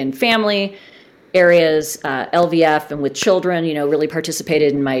kind of in family areas, LVF and with children, really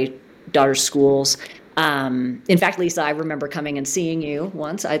participated in my daughter's schools. In fact, Lisa, I remember coming and seeing you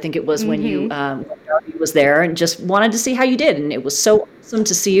once. I think it was when when Darby was there, and just wanted to see how you did. And it was so awesome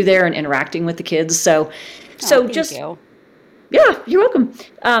to see you there and interacting with the kids. So thank just, you. Yeah, you're welcome.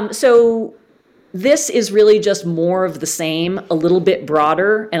 So this is really just more of the same, a little bit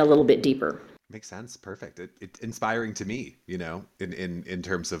broader and a little bit deeper. Makes sense. Perfect. It's inspiring to me, in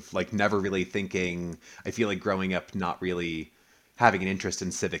terms of like never really thinking. I feel like growing up, not really having an interest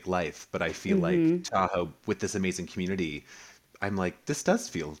in civic life, but I feel like Tahoe with this amazing community, I'm like, this does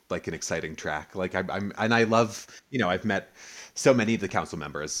feel like an exciting track. Like and I love, I've met so many of the council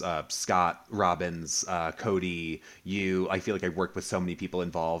members, Scott, Robbins, Cody, you. I feel like I've worked with so many people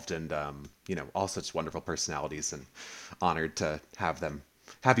involved, and all such wonderful personalities, and honored to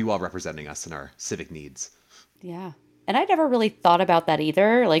have you all representing us in our civic needs. Yeah. And I never really thought about that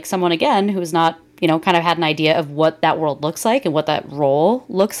either. Like someone, again, who's not, kind of had an idea of what that world looks like and what that role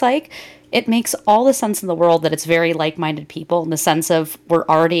looks like. It makes all the sense in the world that it's very like-minded people in the sense of we're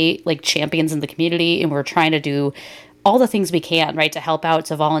already like champions in the community and we're trying to do all the things we can, right, to help out,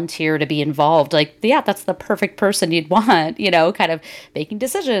 to volunteer, to be involved. Like, yeah, that's the perfect person you'd want, kind of making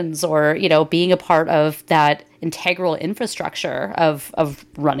decisions or, being a part of that integral infrastructure of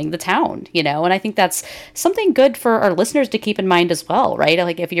running the town, and I think that's something good for our listeners to keep in mind as well, right?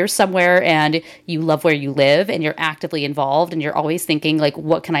 Like if you're somewhere and you love where you live and you're actively involved and you're always thinking like,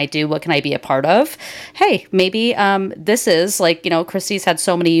 what can I do? What can I be a part of? Hey, maybe this is like, Cristi's had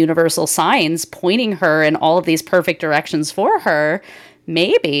so many universal signs pointing her in all of these perfect directions for her.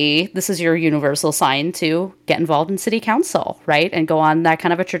 Maybe this is your universal sign to get involved in city council, right? And go on that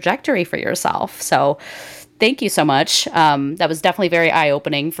kind of a trajectory for yourself. So thank you so much. That was definitely very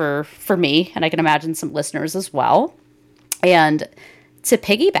eye-opening for me, and I can imagine some listeners as well. And to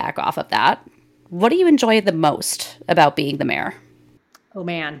piggyback off of that, what do you enjoy the most about being the mayor? Oh,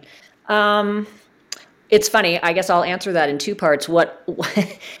 man. It's funny. I guess I'll answer that in two parts.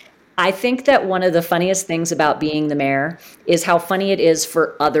 I think that one of the funniest things about being the mayor is how funny it is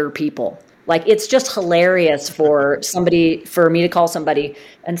for other people. Like it's just hilarious for me to call somebody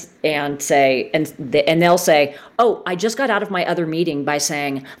and say, and they'll say, "Oh, I just got out of my other meeting by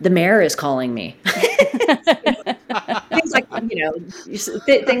saying the mayor is calling me." Things like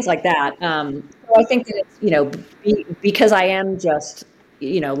things like that. So I think that it's because I am just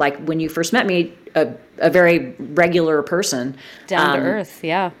like when you first met me, a very regular person, down to earth,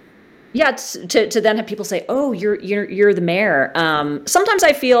 yeah. Yeah, to then have people say, "Oh, you're the mayor." Sometimes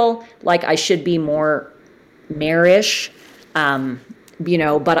I feel like I should be more mayor-ish,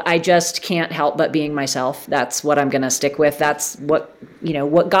 but I just can't help but being myself. That's what I'm going to stick with. That's what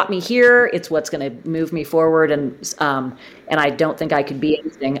got me here. It's what's going to move me forward, and I don't think I could be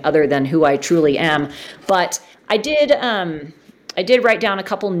anything other than who I truly am. But I did. I did write down a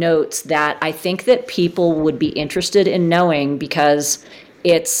couple notes that I think that people would be interested in knowing, because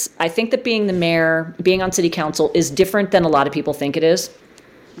I think that being the mayor, being on city council is different than a lot of people think it is.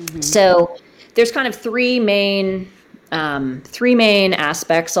 Mm-hmm. So there's kind of three main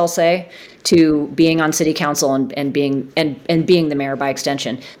aspects, I'll say, to being on city council and being the mayor by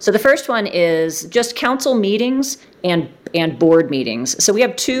extension. So the first one is just council meetings and board meetings. So we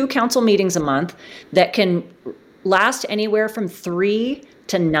have 2 council meetings a month that can last anywhere from 3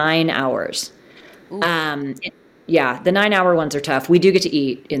 to 9 hours. Yeah, the 9-hour ones are tough. We do get to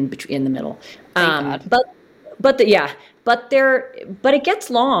eat in the middle. But it gets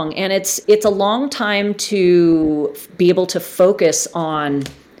long, and it's a long time to be able to focus on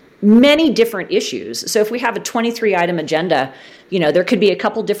many different issues. So if we have a 23-item agenda, there could be a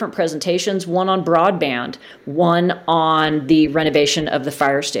couple different presentations, one on broadband, one on the renovation of the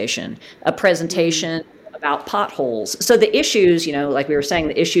fire station, a presentation about potholes. So the issues, like we were saying,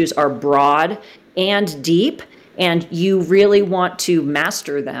 the issues are broad and deep, and you really want to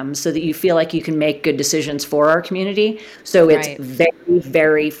master them so that you feel like you can make good decisions for our community. So it's very,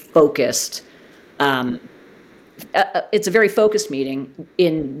 very focused. It's a very focused meeting,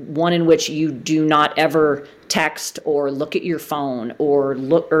 in which you do not ever text or look at your phone or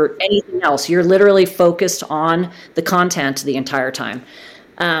anything else. You're literally focused on the content the entire time.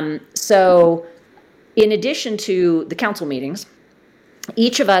 So in addition to the council meetings,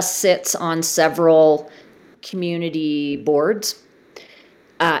 each of us sits on several community boards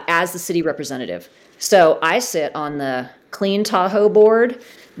as the city representative. So I sit on the Clean Tahoe board,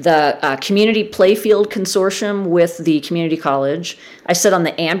 the Community Playfield Consortium with the community college. I sit on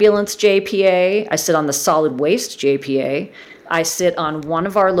the Ambulance JPA. I sit on the Solid Waste JPA. I sit on one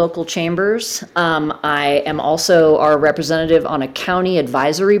of our local chambers. I am also our representative on a county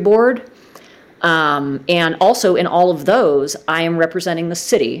advisory board. And also in all of those, I am representing the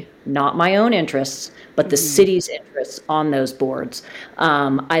city, not my own interests, but the city's interests on those boards.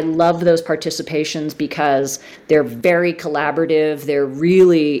 I love those participations because they're very collaborative. They're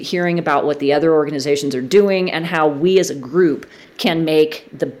really hearing about what the other organizations are doing and how we as a group can make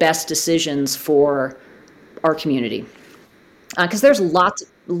the best decisions for our community. Because there's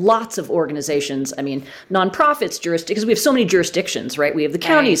lots of organizations. I mean, nonprofits, because we have so many jurisdictions, right? We have the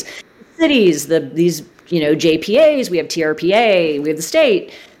counties, cities, these JPAs, we have TRPA, we have the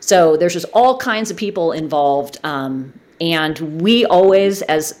state. So there's just all kinds of people involved, and we always,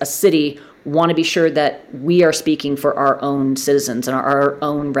 as a city, want to be sure that we are speaking for our own citizens and our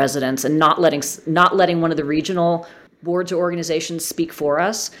own residents, and not letting one of the regional boards or organizations speak for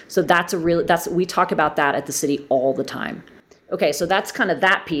us. So we talk about that at the city all the time. Okay, so that's kind of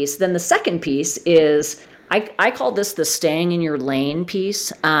that piece. Then the second piece is, I call this the staying in your lane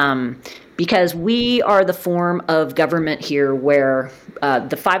piece, because we are the form of government here where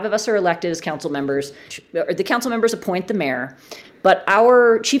the 5 of us are elected as council members. The council members appoint the mayor, but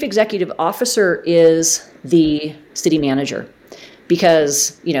our chief executive officer is the city manager,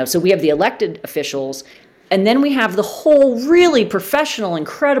 because, so we have the elected officials, and then we have the whole really professional,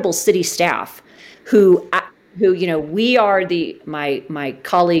 incredible city staff who we are my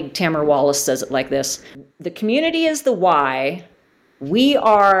colleague Tamara Wallace says it like this: the community is the why, we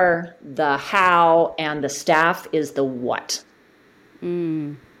are the how, and the staff is the what.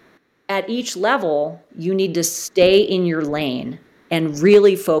 At each level, you need to stay in your lane and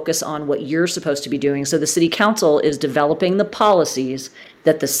really focus on what you're supposed to be doing. So the city council is developing the policies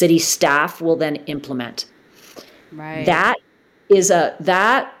that the city staff will then implement. Right. That is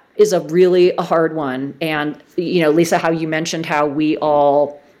a really a hard one. And, Lisa, how you mentioned how we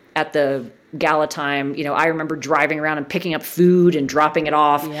all at the gala time, I remember driving around and picking up food and dropping it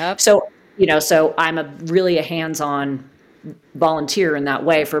off. Yep. So, so I'm really a hands-on volunteer in that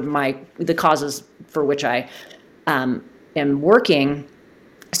way for the causes for which I am working.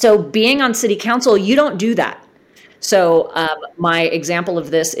 So being on city council, you don't do that. So my example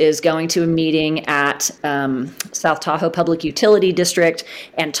of this is going to a meeting at South Tahoe Public Utility District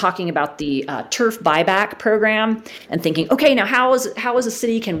and talking about the turf buyback program and thinking, okay, now how as a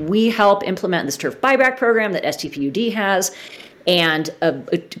city can we help implement this turf buyback program that STPUD has? And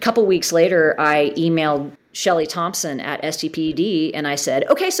a couple weeks later, I emailed Shelley Thompson at STPUD and I said,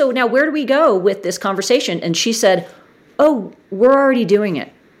 okay, so now where do we go with this conversation? And she said, oh, we're already doing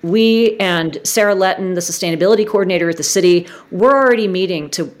it. We and Sarah Letton, the sustainability coordinator at the city, we're already meeting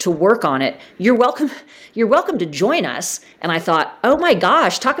to work on it. You're welcome to join us. And I thought, oh my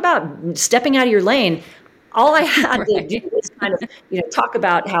gosh, talk about stepping out of your lane. All I had to do was kind of, talk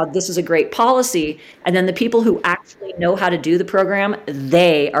about how this is a great policy. And then the people who actually know how to do the program,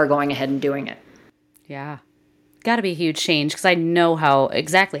 they are going ahead and doing it. Yeah. Got to be a huge change because I know how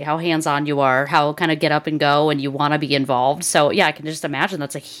exactly how hands-on you are, how kind of get up and go and you want to be involved. So yeah, I can just imagine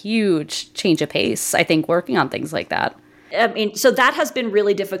that's a huge change of pace, I think, working on things like that. I mean, so that has been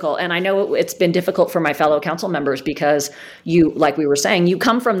really difficult. And I know it's been difficult for my fellow council members because you, like we were saying, you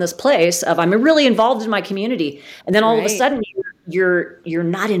come from this place of I'm really involved in my community. And then all of a Right. sudden you're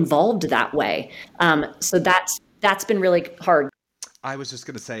not involved that way. So that's been really hard. I was just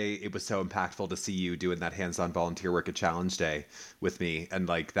going to say it was so impactful to see you doing that hands-on volunteer work at Challenge Day with me, and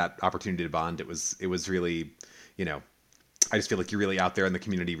like that opportunity to bond. It was really, you know, I just feel like you're really out there in the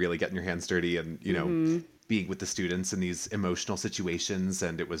community, really getting your hands dirty, and being with the students in these emotional situations.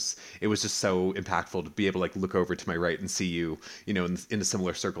 And it was just so impactful to be able to like look over to my right and see you, in a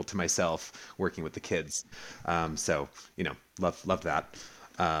similar circle to myself, working with the kids. So love that.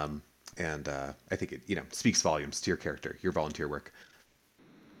 And I think it speaks volumes to your character, your volunteer work.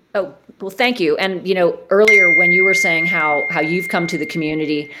 Oh, well, thank you. And earlier when you were saying how you've come to the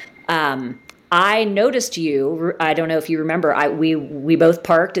community, I noticed you. I don't know if you remember. We both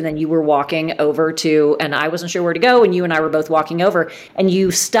parked, and then you were walking over to, and I wasn't sure where to go, and you and I were both walking over, and you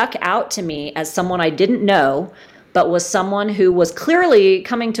stuck out to me as someone I didn't know, but was someone who was clearly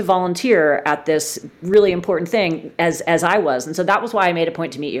coming to volunteer at this really important thing as I was, and so that was why I made a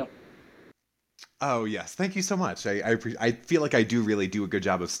point to meet you. Oh yes, thank you so much. I feel like I do really do a good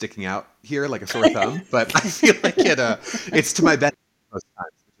job of sticking out here like a sore thumb, but I feel like it's to my benefit most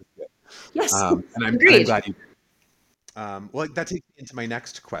times, which is good. Yes, And I'm agreed. glad you did. Well, that takes me into my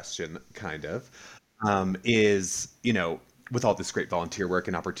next question, kind of, is, with all this great volunteer work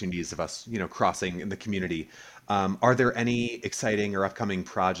and opportunities of us, crossing in the community, are there any exciting or upcoming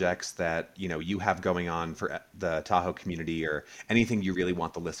projects that, you have going on for the Tahoe community, or anything you really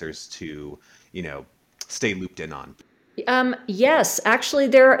want the listeners to, you know, stay looped in on? Yes, actually,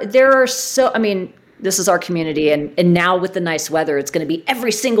 there are so. I mean, this is our community, and now with the nice weather, it's going to be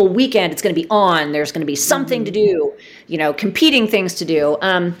every single weekend. It's going to be on. There's going to be something to do, competing things to do.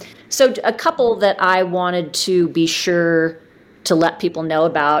 So a couple that I wanted to be sure to let people know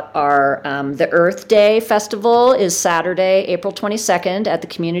about are the Earth Day Festival is Saturday, April 22nd at the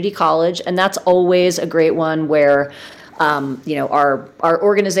community college, and that's always a great one where our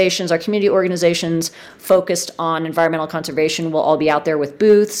organizations, our community organizations focused on environmental conservation will all be out there with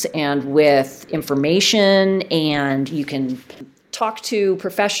booths and with information, and you can talk to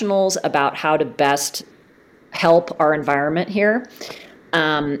professionals about how to best help our environment here.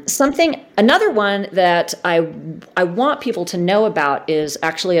 Another one that I want people to know about is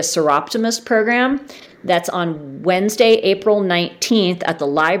actually a Seroptimist program that's on Wednesday, April 19th at the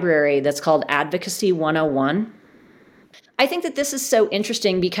library that's called Advocacy 101. I think that this is so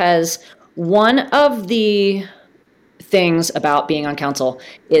interesting because one of the things about being on council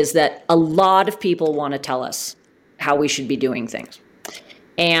is that a lot of people want to tell us how we should be doing things.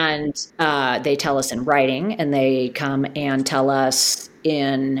 And they tell us in writing, and they come and tell us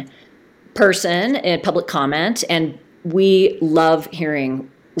in person, in public comment, and we love hearing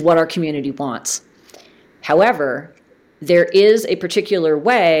what our community wants. However, there is a particular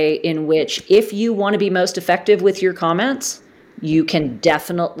way in which, if you want to be most effective with your comments, you can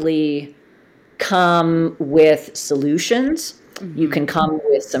definitely come with solutions. You can come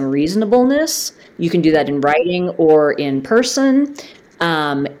with some reasonableness. You can do that in writing or in person.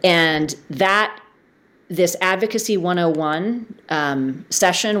 And this Advocacy 101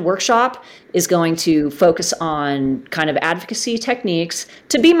 session workshop is going to focus on kind of advocacy techniques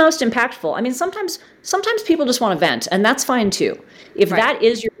to be most impactful. I mean, sometimes people just want to vent, and that's fine too. If Right. that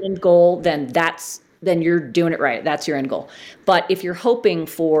is your end goal, then you're doing it right. That's your end goal. But if you're hoping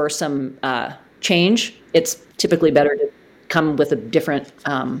for some change, it's typically better to come with a different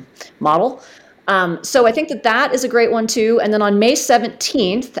model. So I think that is a great one too. And then on May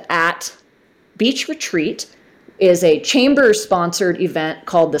 17th at Beach Retreat is a chamber-sponsored event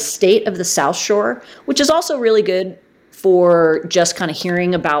called the State of the South Shore, which is also really good for just kind of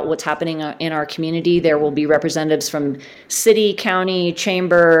hearing about what's happening in our community. There will be representatives from city, county,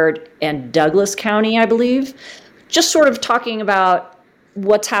 chamber, and Douglas County, I believe, just sort of talking about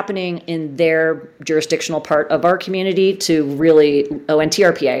what's happening in their jurisdictional part of our community to really, and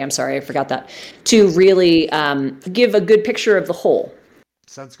TRPA, I'm sorry, I forgot that, to really give a good picture of the whole.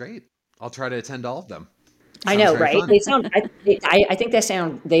 Sounds great. I'll try to attend all of them. I Sounds know, very right? fun. They sound. I think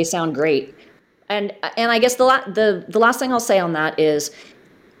they sound great. And I guess the last thing I'll say on that is,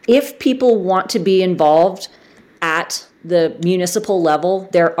 if people want to be involved at the municipal level,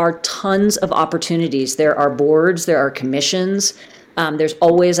 there are tons of opportunities. There are boards, there are commissions. There's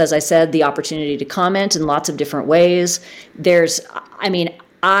always, as I said, the opportunity to comment in lots of different ways.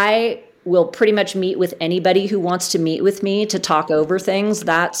 I will pretty much meet with anybody who wants to meet with me to talk over things.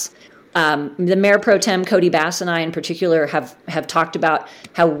 That's the Mayor Pro Tem, Cody Bass, and I in particular have talked about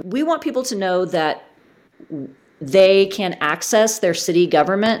how we want people to know that they can access their city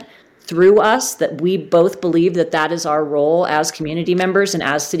government through us, that we both believe that that is our role as community members and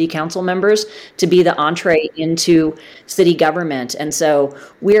as city council members, to be the entree into city government. And so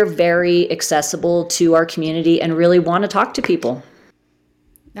we're very accessible to our community and really want to talk to people.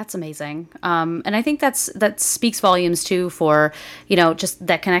 That's amazing. And I think that speaks volumes too for, just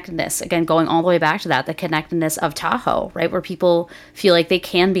that connectedness. Again, going all the way back to that, the connectedness of Tahoe, right? Where people feel like they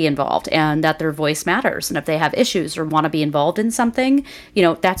can be involved and that their voice matters. And if they have issues or want to be involved in something,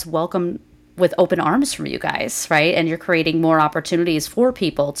 that's welcome with open arms from you guys, right? And you're creating more opportunities for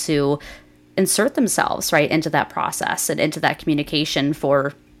people to insert themselves, right, into that process and into that communication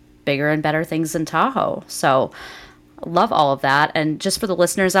for bigger and better things in Tahoe. So love all of that. And just for the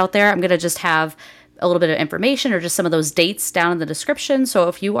listeners out there, I'm going to just have a little bit of information or just some of those dates down in the description. So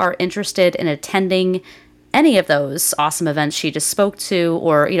if you are interested in attending any of those awesome events she just spoke to,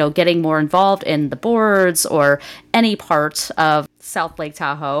 or, getting more involved in the boards or any part of South Lake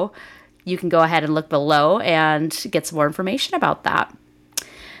Tahoe, you can go ahead and look below and get some more information about that.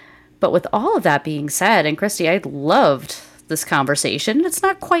 But with all of that being said, and Cristi, I loved this conversation. It's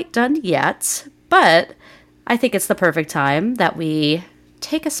not quite done yet, but I think it's the perfect time that we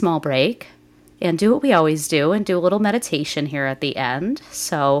take a small break and do what we always do and do a little meditation here at the end.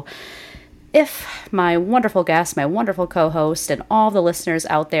 So if my wonderful guest, my wonderful co-host, and all the listeners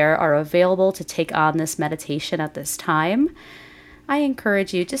out there are available to take on this meditation at this time, I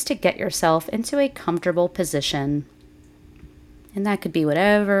encourage you just to get yourself into a comfortable position. And that could be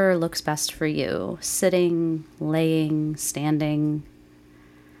whatever looks best for you. Sitting, laying, standing.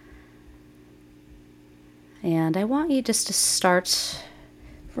 And I want you just to start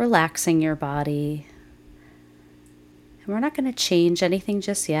relaxing your body. And we're not going to change anything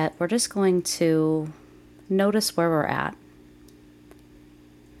just yet. We're just going to notice where we're at.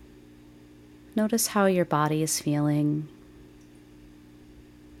 Notice how your body is feeling.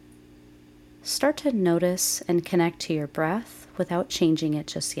 Start to notice and connect to your breath without changing it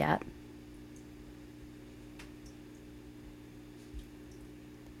just yet.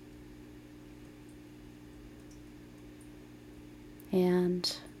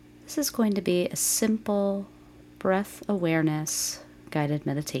 And this is going to be a simple breath awareness guided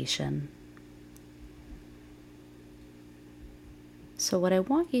meditation. So what I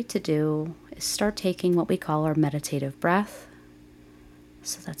want you to do is start taking what we call our meditative breath.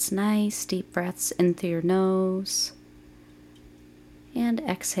 So that's nice, deep breaths in through your nose and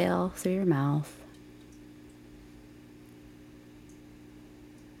exhale through your mouth.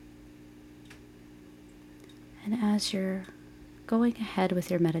 And as you're going ahead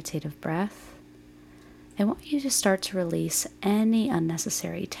with your meditative breath, I want you to start to release any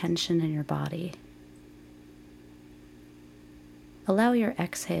unnecessary tension in your body. Allow your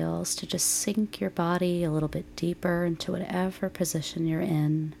exhales to just sink your body a little bit deeper into whatever position you're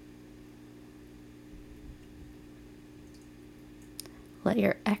in. Let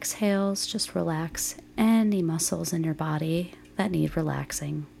your exhales just relax any muscles in your body that need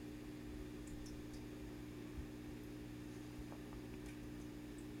relaxing.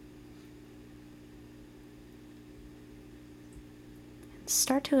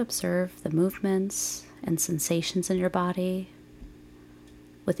 Start to observe the movements and sensations in your body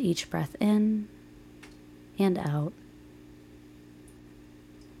with each breath in and out.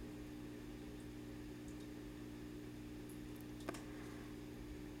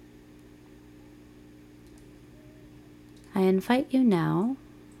 I invite you now,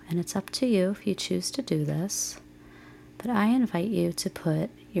 and it's up to you if you choose to do this, but I invite you to put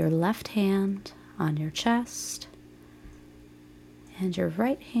your left hand on your chest and your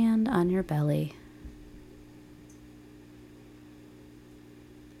right hand on your belly.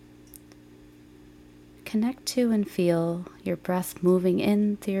 Connect to and feel your breath moving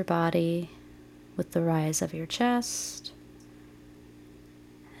in through your body with the rise of your chest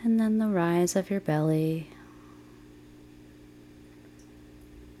and then the rise of your belly.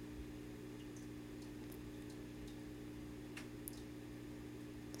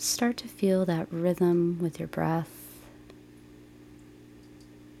 Start to feel that rhythm with your breath.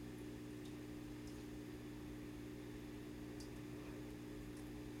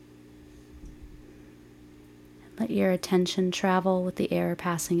 Let your attention travel with the air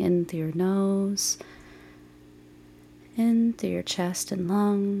passing in through your nose, in through your chest and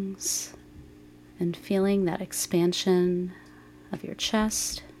lungs, and feeling that expansion of your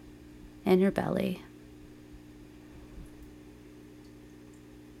chest and your belly.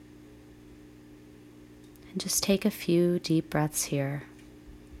 Just take a few deep breaths here.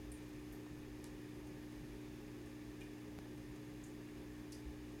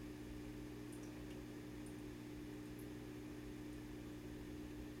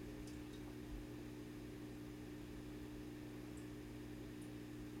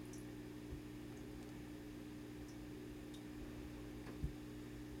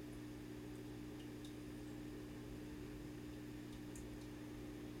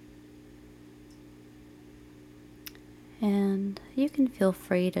 And you can feel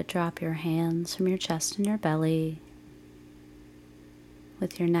free to drop your hands from your chest and your belly.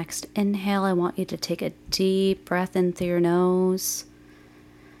 With your next inhale, I want you to take a deep breath in through your nose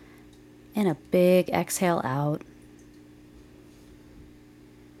and a big exhale out.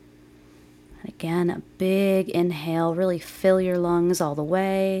 And again, a big inhale, really fill your lungs all the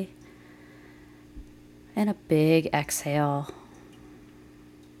way. And a big exhale.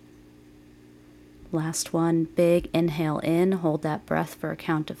 Last one, big inhale in, hold that breath for a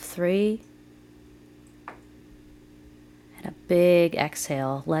count of 3. And a big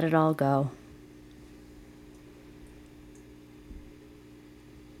exhale, let it all go.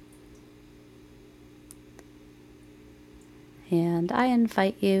 And I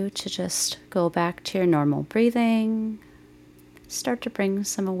invite you to just go back to your normal breathing. Start to bring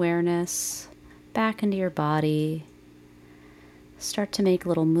some awareness back into your body. Start to make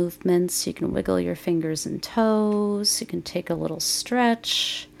little movements. You can wiggle your fingers and toes. You can take a little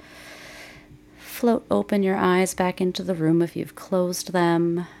stretch. Float open your eyes back into the room if you've closed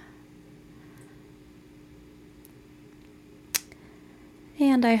them.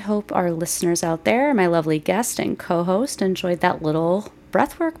 And I hope our listeners out there, my lovely guest and co-host, enjoyed that little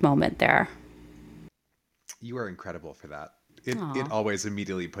breathwork moment there. You are incredible for that. It always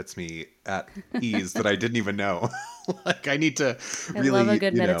immediately puts me at ease that I didn't even know. Like I need to really, I love a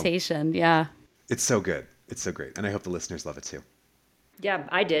good meditation. Yeah. It's so good. It's so great. And I hope the listeners love it too. Yeah,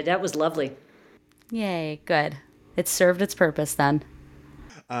 I did. That was lovely. Yay. Good. It served its purpose then.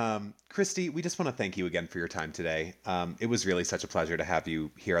 Cristi, we just want to thank you again for your time today. It was really such a pleasure to have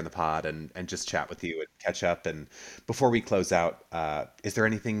you here on the pod and just chat with you and catch up. And before we close out, is there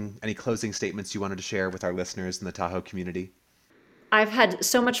any closing statements you wanted to share with our listeners in the Tahoe community? I've had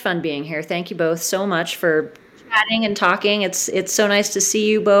so much fun being here. Thank you both so much for chatting and talking. It's so nice to see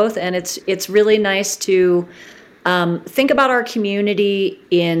you both, and it's really nice to think about our community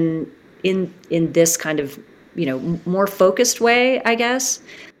in this kind of more focused way, I guess.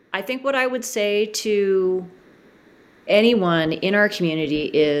 I think what I would say to anyone in our community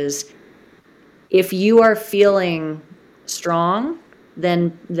is, if you are feeling strong,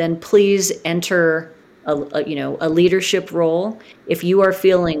 then please enter a leadership role. If you are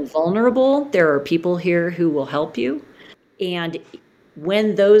feeling vulnerable, there are people here who will help you. And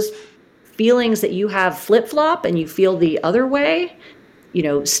when those feelings that you have flip-flop and you feel the other way,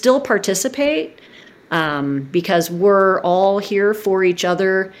 still participate, because we're all here for each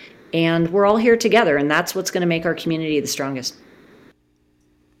other and we're all here together. And that's what's going to make our community the strongest.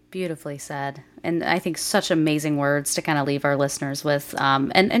 Beautifully said. And I think such amazing words to kind of leave our listeners with.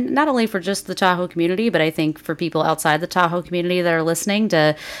 And not only for just the Tahoe community, but I think for people outside the Tahoe community that are listening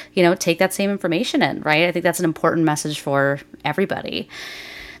to, take that same information in, right? I think that's an important message for everybody.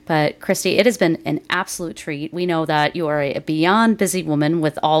 But Cristi, it has been an absolute treat. We know that you are a beyond busy woman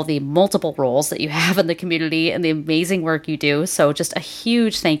with all the multiple roles that you have in the community and the amazing work you do. So just a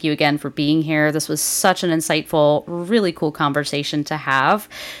huge thank you again for being here. This was such an insightful, really cool conversation to have.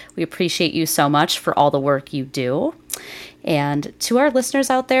 We appreciate you so much for all the work you do. And to our listeners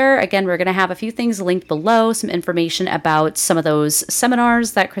out there, again, we're going to have a few things linked below, some information about some of those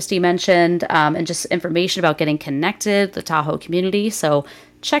seminars that Cristi mentioned, and just information about getting connected, the Tahoe community. So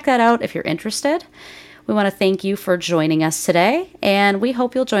check that out if you're interested. We want to thank you for joining us today, and we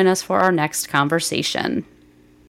hope you'll join us for our next conversation.